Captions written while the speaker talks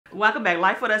Welcome back,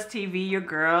 Life with Us TV, your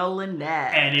girl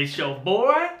Lynette. And it's your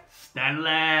boy, Stanley.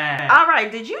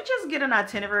 Alright, did you just get an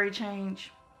itinerary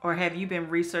change? Or have you been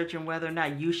researching whether or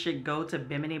not you should go to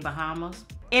Bimini Bahamas?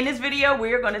 In this video,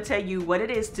 we're going to tell you what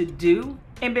it is to do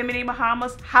in Bimini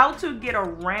Bahamas, how to get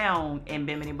around in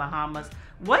Bimini Bahamas,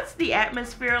 what's the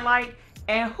atmosphere like,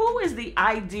 and who is the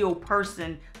ideal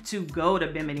person to go to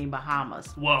Bimini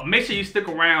Bahamas. Well, make sure you stick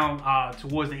around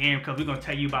towards the end because we're going to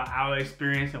tell you about our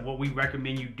experience and what we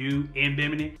recommend you do in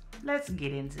Bimini. Let's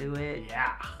get into it.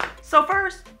 Yeah. So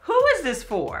first, who is this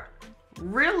for?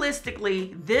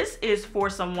 Realistically, this is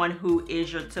for someone who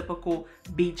is your typical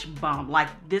beach bum. Like,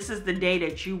 this is the day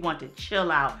that you want to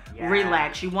chill out,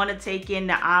 relax. You want to take in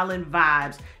the island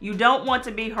vibes. You don't want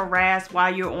to be harassed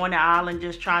while you're on the island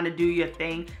just trying to do your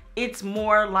thing. It's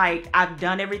more like, I've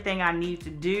done everything I need to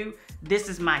do. This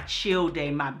is my chill day,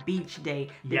 my beach day.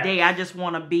 The day I just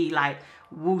want to be like,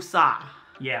 woosah.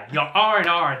 Yeah, your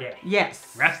R&R day.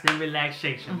 Yes. Rest and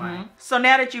relaxation, man. So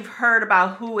now that you've heard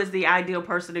about who is the ideal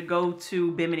person to go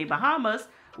to Bimini Bahamas,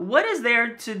 what is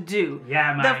there to do?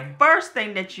 Yeah, man. The first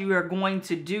thing that you are going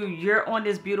to do, you're on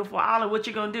this beautiful island. What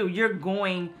you're going to do? You're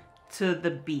going to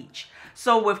the beach.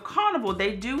 So with Carnival,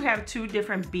 they do have two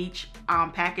different beach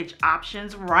package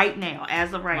options right now,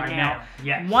 as of right now.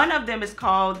 Yes. One of them is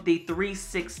called the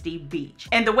 360 Beach.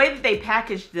 And the way that they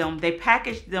package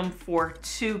them for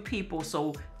two people.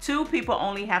 So two people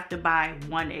only have to buy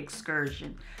one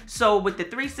excursion. So with the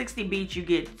 360 Beach, you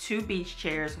get 2 beach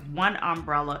chairs, 1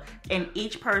 umbrella, and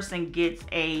each person gets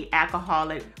a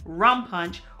alcoholic rum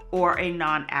punch or a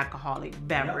non-alcoholic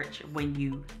beverage when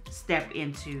you step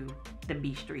into the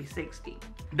Beach 360.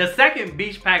 The second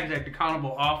beach package that the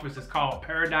Carnival offers is called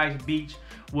Paradise Beach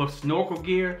with snorkel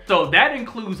gear. So that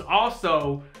includes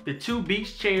also the 2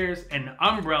 beach chairs and the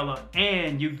umbrella,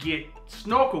 and you get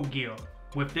snorkel gear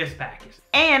with this package.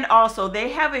 And also they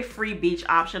have a free beach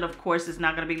option. Of course, it's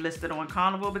not going to be listed on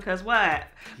Carnival because what?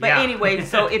 But anyway,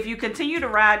 so if you continue to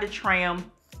ride the tram,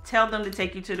 tell them to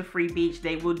take you to the free beach,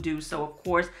 they will do so. Of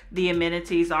course, the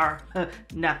amenities are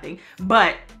nothing.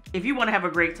 But if you want to have a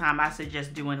great time, I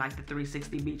suggest doing like the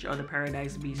 360 Beach or the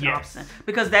Paradise Beach option,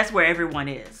 because that's where everyone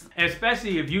is.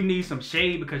 Especially if you need some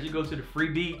shade, because you go to the free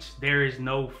beach, there is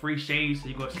no free shade, so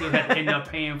you're going to still have to end up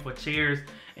paying for chairs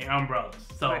and umbrellas.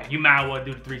 So you might as well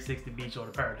do the 360 Beach or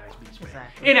the Paradise Beach,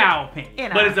 exactly. In our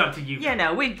opinion. But it's up to you. Yeah,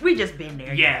 no, we just been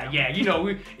there. Yeah. You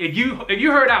know, if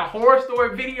you heard our horror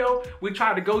story video, we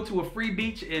tried to go to a free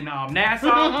beach in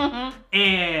Nassau,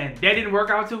 and that didn't work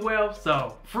out too well.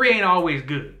 So free ain't always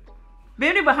good.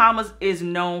 Bimini Bahamas is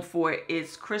known for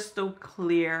its crystal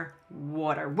clear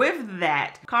water. With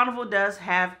that, Carnival does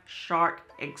have shark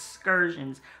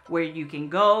excursions where you can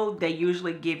go. They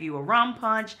usually give you a rum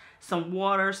punch, some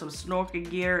water, some snorkel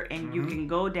gear, and you can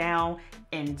go down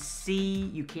and see.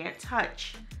 You can't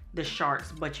touch the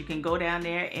sharks, but you can go down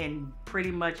there and pretty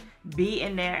much be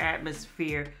in their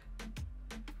atmosphere.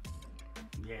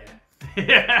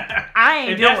 Yeah. I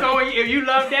ain't doing it. If you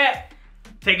love that,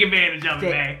 take advantage of it,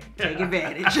 man. Take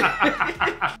advantage.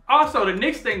 Also, the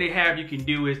next thing they have you can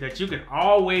do is that you can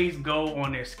always go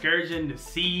on an excursion to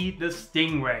see the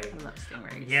stingray. I love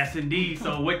stingrays. Yes, indeed.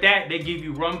 So with that, they give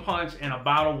you rum punch and a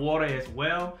bottle of water as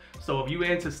well. So if you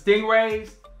into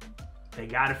stingrays, they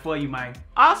got it for you, man.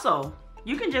 Also,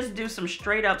 you can just do some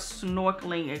straight up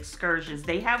snorkeling excursions.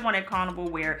 They have one at Carnival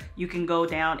where you can go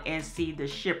down and see the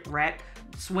shipwreck,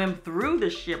 swim through the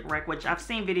shipwreck, which I've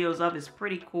seen videos of. Is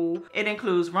pretty cool. It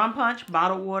includes rum punch,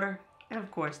 bottled water, and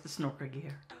of course the snorkel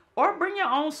gear. Or bring your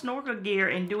own snorkel gear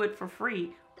and do it for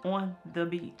free on the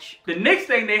beach. The next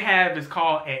thing they have is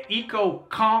called an Eco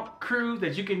Comp cruise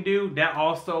that you can do. That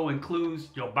also includes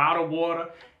your bottled water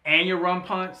and your rum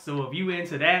punch. So if you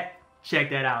into that, check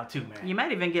that out too, man. You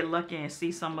might even get lucky and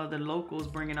see some of the locals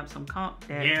bringing up some comp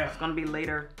that it's gonna be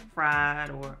later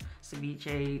fried or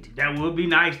ceviche'd. That would be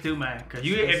nice too, man. Cause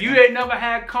if you ain't never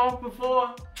had comp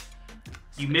before,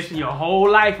 you missing your whole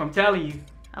life, I'm telling you.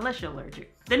 Unless you're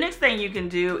allergic. The next thing you can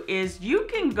do is you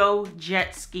can go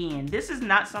jet skiing. This is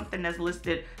not something that's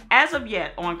listed as of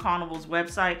yet on Carnival's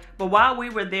website, but while we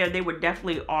were there, they were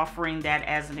definitely offering that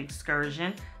as an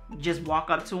excursion. Just walk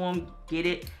up to them, get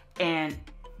it, and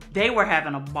they were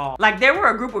having a ball. Like, there were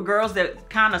a group of girls that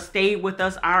kind of stayed with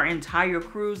us our entire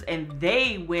cruise, and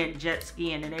they went jet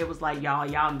skiing, and it was like,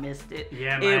 y'all missed it.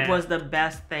 Yeah, man. It was the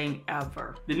best thing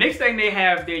ever. The next thing they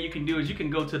have there you can do is you can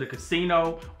go to the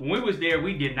casino. When we was there,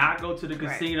 we did not go to the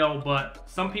casino, but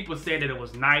some people said that it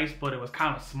was nice, but it was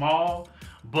kind of small.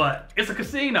 But it's a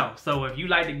casino, so if you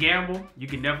like to gamble, you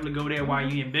can definitely go there while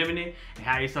you're in Bimini and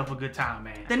have yourself a good time,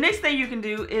 man. The next thing you can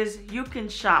do is you can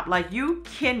shop. Like, you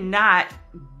cannot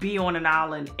be on an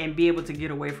island and be able to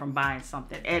get away from buying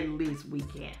something. At least we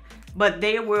can. But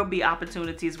there will be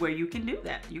opportunities where you can do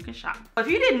that. You can shop. If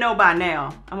you didn't know by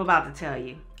now, I'm about to tell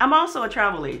you. I'm also a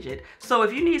travel agent. So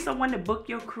if you need someone to book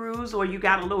your cruise, or you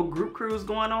got a little group cruise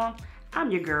going on, I'm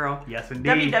your girl. Yes,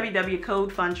 indeed.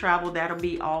 www.codefundtravel. That'll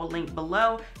be all linked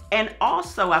below. And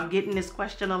also, I'm getting this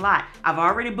question a lot. I've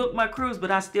already booked my cruise, but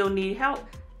I still need help.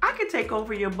 I can take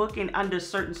over your booking under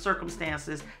certain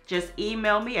circumstances. Just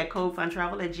email me at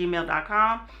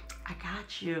codefundtravel@gmail.com. I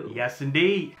got you. Yes,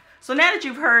 indeed. So now that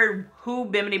you've heard who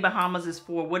Bimini Bahamas is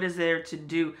for, what is there to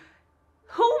do,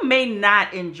 who may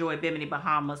not enjoy Bimini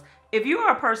Bahamas? If you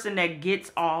are a person that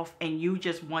gets off and you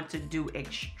just want to do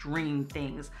extreme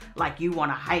things, like you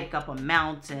want to hike up a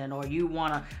mountain, or you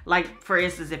want to, like, for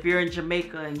instance, if you're in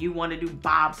Jamaica and you want to do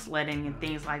bobsledding and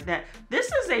things like that,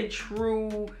 this is a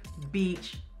true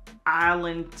beach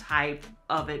island type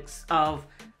of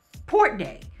port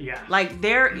day. Yeah. Like,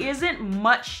 there isn't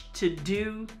much to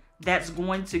do that's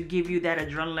going to give you that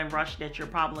adrenaline rush that you're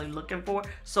probably looking for.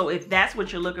 So if that's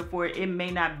what you're looking for, it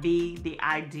may not be the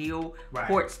ideal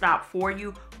port stop for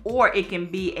you, or it can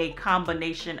be a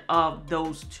combination of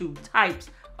those two types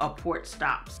of port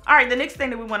stops. All right, the next thing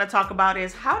that we want to talk about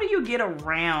is, how do you get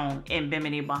around in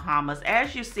Bimini Bahamas?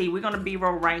 As you see, we're going to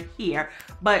B-roll right here,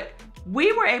 but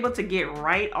we were able to get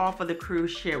right off of the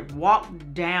cruise ship, walk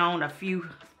down a few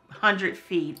hundred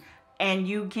feet, and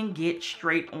you can get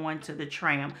straight onto the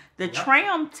tram. The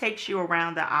tram takes you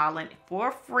around the island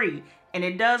for free, and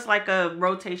it does like a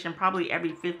rotation probably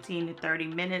every 15 to 30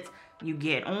 minutes. You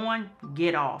get on,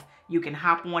 get off. You can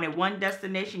hop on at one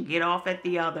destination, get off at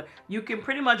the other. You can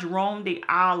pretty much roam the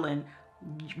island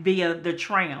via the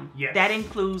tram. Yes. That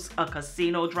includes a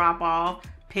casino drop-off,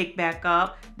 pick back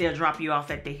up. They'll drop you off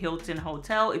at the Hilton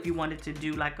Hotel if you wanted to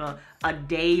do like a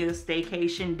day, a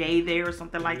staycation day there or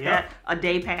something like that. A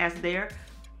day pass there.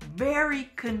 Very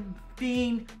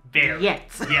convenient.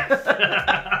 Yes.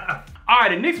 All right,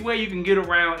 the next way you can get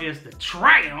around is the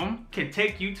tram can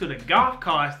take you to the golf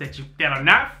carts that are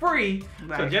not free.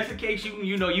 So just in case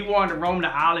you want to roam the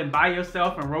island by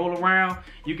yourself and roll around,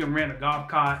 you can rent a golf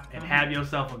cart and have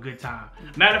yourself a good time.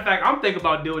 Matter of fact, I'm thinking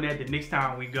about doing that the next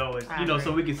time we go, is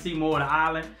so we can see more of the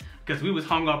island, because we was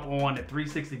hung up on the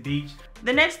 360 beach.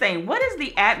 The next thing, what is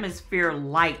the atmosphere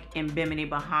like in Bimini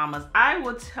Bahamas? I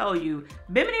will tell you,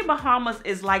 Bimini Bahamas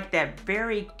is like that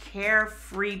very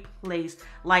carefree place.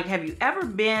 Like, have you ever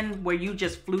been where you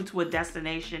just flew to a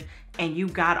destination and you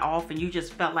got off and you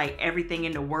just felt like everything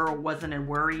in the world wasn't a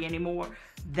worry anymore?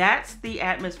 That's the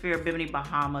atmosphere of Bimini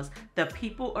Bahamas. The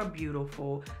people are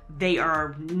beautiful. They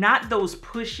are not those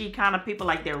pushy kind of people.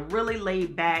 Like, they're really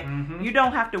laid back. You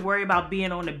don't have to worry about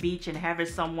being on the beach and having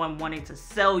someone wanting to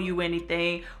sell you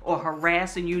anything or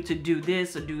harassing you to do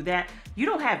this or do that. You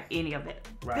don't have any of it.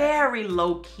 Very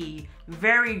low key,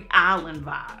 very island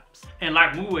vibes. And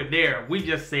like, we were there, we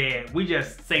just say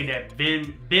that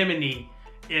Bimini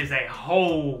is a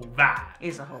whole vibe.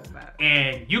 It's a whole vibe.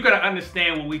 And you gotta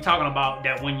understand what we talking about,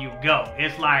 that when you go,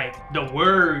 it's like the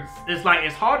words,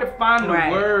 it's hard to find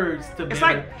the words to It's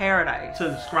like paradise to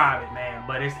describe it, man.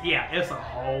 But it's a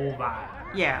whole vibe.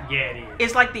 Yeah, it is.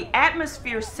 It's like the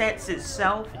atmosphere sets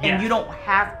itself, and you don't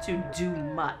have to do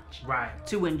much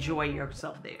to enjoy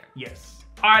yourself there. Yes.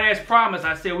 All right, as promised,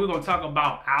 I said we're gonna talk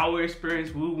about our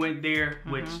experience. We went there,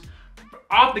 which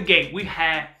off the gate, we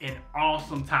had an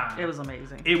awesome time. It was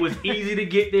amazing. It was easy to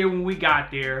get there when we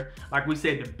got there. Like we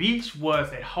said, the beach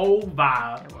was a whole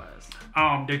vibe. It was.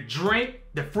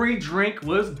 The free drink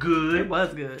was good. It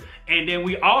was good. And then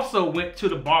we also went to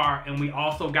the bar, and we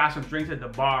also got some drinks at the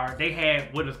bar. They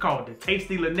had what is called the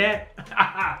Tasty Lynette.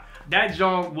 That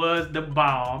joint was the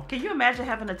bomb. Can you imagine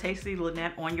having a Tasty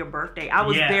Lynette on your birthday? I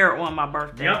was there on my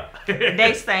birthday. Yep.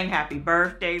 They sang happy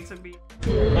birthday to me.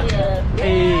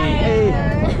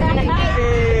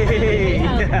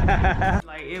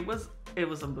 Like, it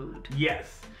was a mood.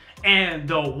 Yes. And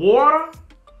the water,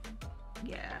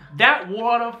 that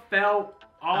water felt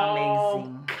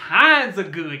amazing. Kinds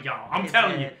of good, y'all. I'm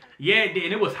telling you. Yeah, it did.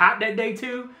 And it was hot that day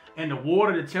too. And the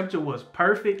water, the temperature was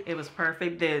perfect. It was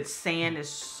perfect. The sand is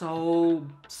so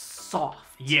soft.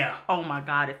 Yeah. Oh my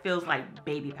God, it feels like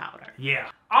baby powder. Yeah.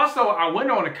 Also, I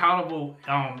went on a carnival,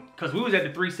 because we was at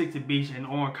the 360 beach, and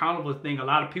on carnival thing, a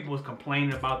lot of people was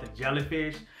complaining about the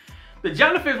jellyfish. The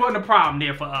jellyfish wasn't a problem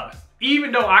there for us,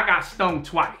 even though I got stung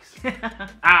twice.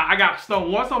 I got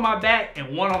stung once on my back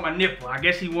and one on my nipple. I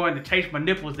guess he wanted to taste my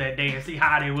nipples that day and see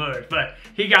how they was, but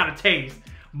he got a taste.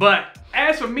 But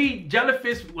as for me,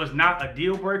 jellyfish was not a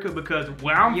deal breaker because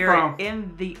where I'm from,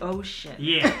 in the ocean.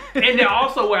 Yeah, and then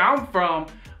also where I'm from,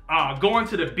 going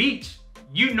to the beach,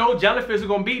 you know jellyfish are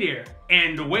gonna be there.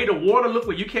 And the way the water look,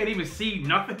 where you can't even see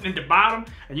nothing in the bottom,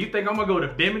 and you think I'm gonna go to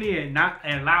Bimini and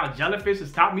allow jellyfish to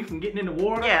stop me from getting in the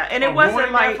water? Yeah, and it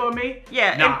wasn't like for me.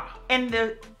 Yeah, nah.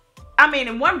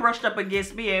 And one brushed up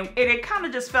against me, and it kind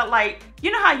of just felt like,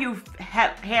 you know how you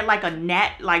had like a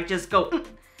gnat, like just go.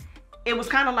 It was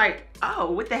kind of like,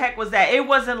 oh, what the heck was that? It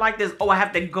wasn't like this, oh, I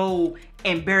have to go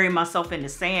and bury myself in the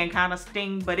sand kind of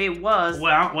sting, but it was.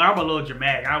 Well, I'm a little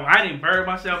dramatic. I didn't bury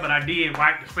myself, but I did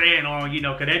wipe the sand on, you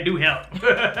know, because that do help.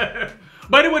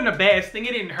 But it wasn't a bad sting.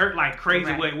 It didn't hurt like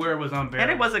crazy where it was unbearable.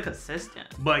 And it wasn't consistent.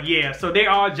 But yeah, so there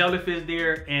are jellyfish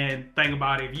there, and think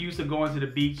about it. If you used to going to the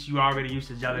beach, you already used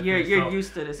to jellyfish. You're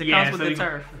used to this. It comes with the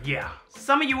turf. Yeah.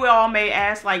 Some of you all may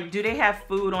ask, like, do they have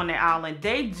food on the island?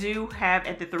 They do have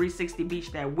at the 360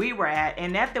 beach that we were at,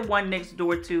 and at the one next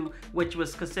door to, which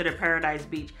was considered Paradise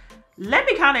Beach. Let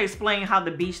me kind of explain how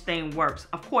the beach thing works.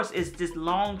 Of course, it's this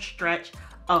long stretch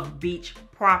of beach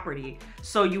property.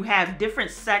 So you have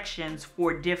different sections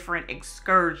for different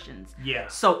excursions. Yeah.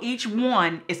 So each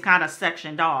one is kind of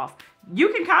sectioned off. You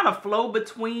can kind of flow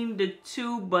between the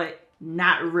two, but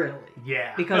not really.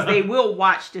 Yeah. Because they will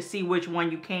watch to see which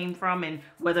one you came from and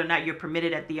whether or not you're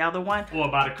permitted at the other one. Or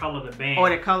by the color of the band. Or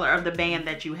the color of the band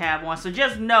that you have on. So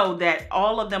just know that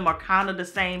all of them are kind of the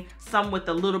same. Some with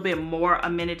a little bit more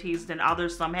amenities than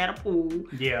others. Some had a pool.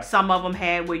 Yeah. Some of them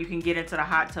had where you can get into the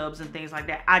hot tubs and things like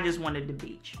that. I just wanted the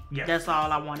beach. Yes. That's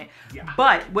all I wanted. Yeah.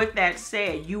 But with that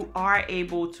said, you are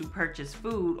able to purchase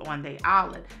food on the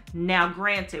island. Now,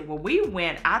 granted, when we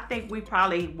went, I think we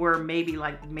probably were maybe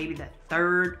the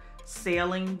third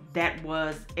sailing that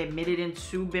was admitted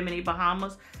into Bimini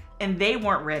Bahamas, and they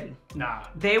weren't ready. Nah.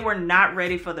 They were not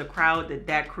ready for the crowd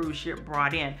that cruise ship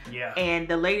brought in. Yeah. And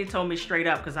the lady told me straight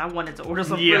up, because I wanted to order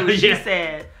some food, she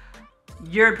said,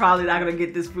 you're probably not going to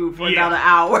get this food for another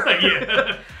hour.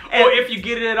 Yeah. Or if you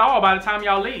get it at all by the time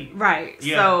y'all leave. Right.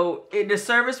 Yeah. So the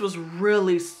service was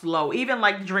really slow. Even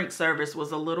like drink service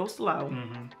was a little slow.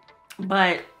 Mm-hmm.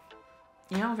 But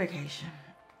you're on vacation.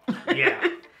 Yeah.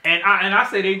 And I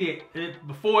say they did,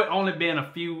 before it only been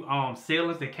a few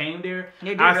sailings that came there,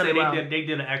 they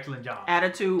did an excellent job.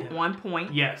 Attitude on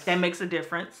point. Yes. That makes a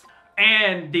difference.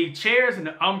 And the chairs and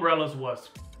the umbrellas was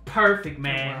perfect,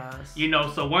 man. You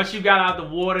know, so once you got out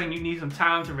the water and you need some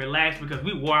time to relax, because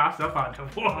we wore ourselves out the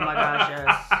water. Oh my gosh,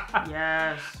 yes.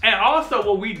 Yes. And also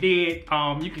what we did,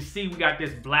 you can see we got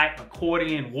this black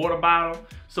accordion water bottle.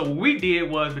 So what we did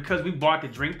was, because we bought the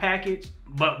drink package,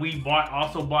 but we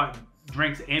also bought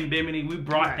drinks in Bimini, we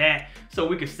brought that so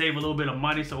we could save a little bit of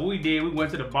money. So what we did, we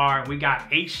went to the bar and we got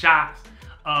 8 shots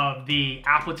of the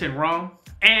Appleton rum.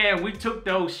 And we took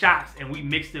those shots and we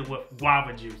mixed it with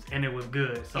guava juice, and it was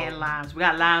good. So, and limes. We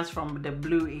got limes from the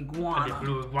Blue Iguana. The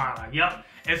Blue Iguana, yep.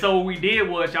 And so what we did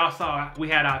was, y'all saw, we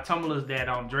had our tumblers that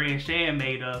Dre and Shan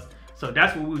made us. So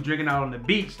that's what we were drinking out on the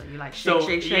beach. So you like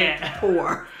shake,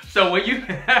 pour. So when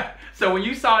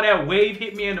you saw that wave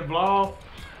hit me in the vlog,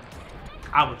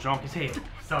 I was drunk as hell.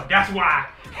 So that's why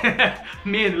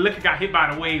me and the liquor got hit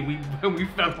by the wave. We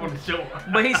fell on the shore.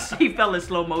 But he fell in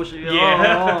slow motion.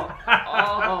 Yeah.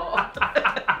 Oh.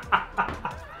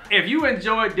 If you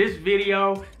enjoyed this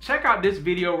video, check out this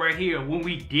video right here when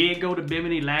we did go to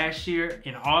Bimini last year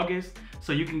in August,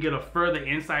 so you can get a further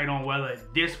insight on whether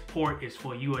this port is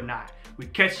for you or not. We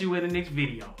catch you in the next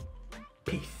video.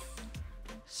 Peace.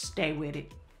 Stay with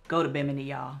it. Go to Bimini,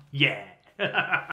 y'all. Yeah.